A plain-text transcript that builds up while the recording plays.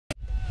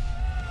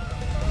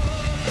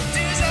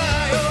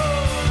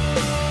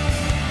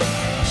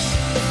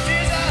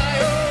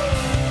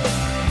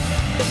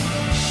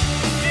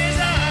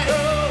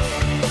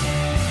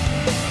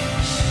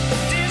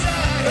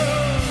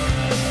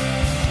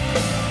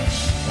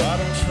I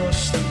don't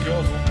trust the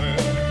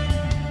government.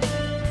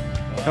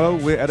 Hello,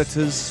 we're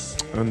editors,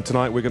 and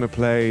tonight we're going to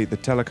play the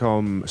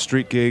Telekom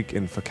street gig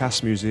in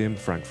Verkehrsmuseum,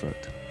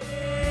 Frankfurt.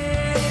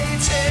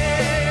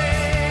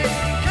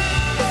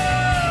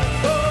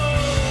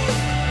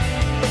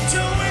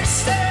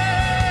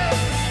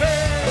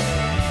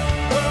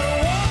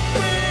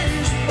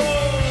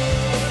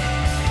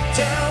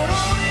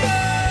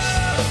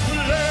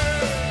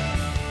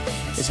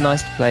 It's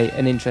nice to play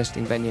an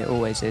interesting venue, it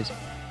always is.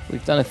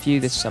 We've done a few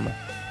this summer,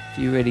 a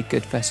few really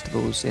good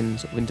festivals in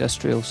sort of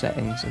industrial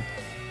settings, and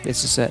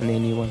this is certainly a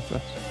new one for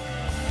us.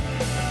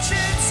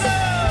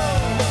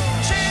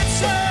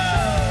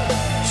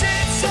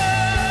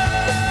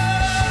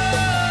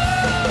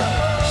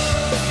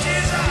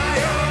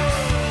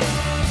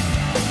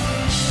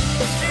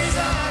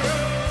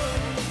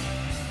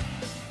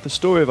 The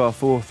story of our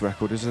fourth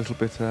record is a little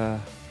bit, I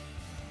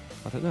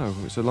don't know,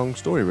 it's a long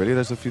story really.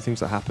 There's a few things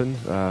that happened.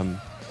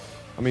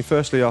 I mean,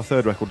 firstly, our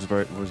third record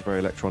was very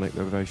electronic.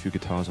 There were very few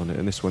guitars on it,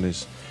 and this one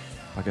is,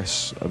 I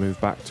guess, a move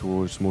back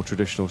towards more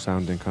traditional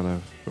sounding kind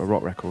of a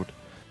rock record.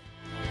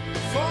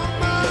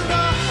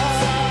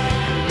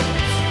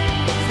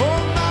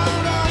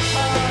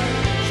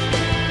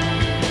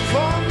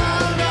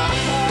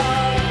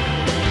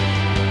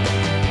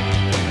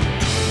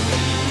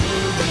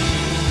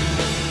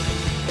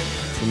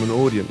 From an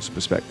audience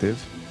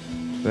perspective,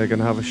 they're going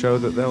to have a show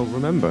that they'll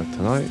remember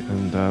tonight,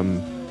 and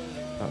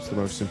that's the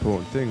most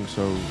important thing,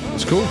 so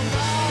it's cool.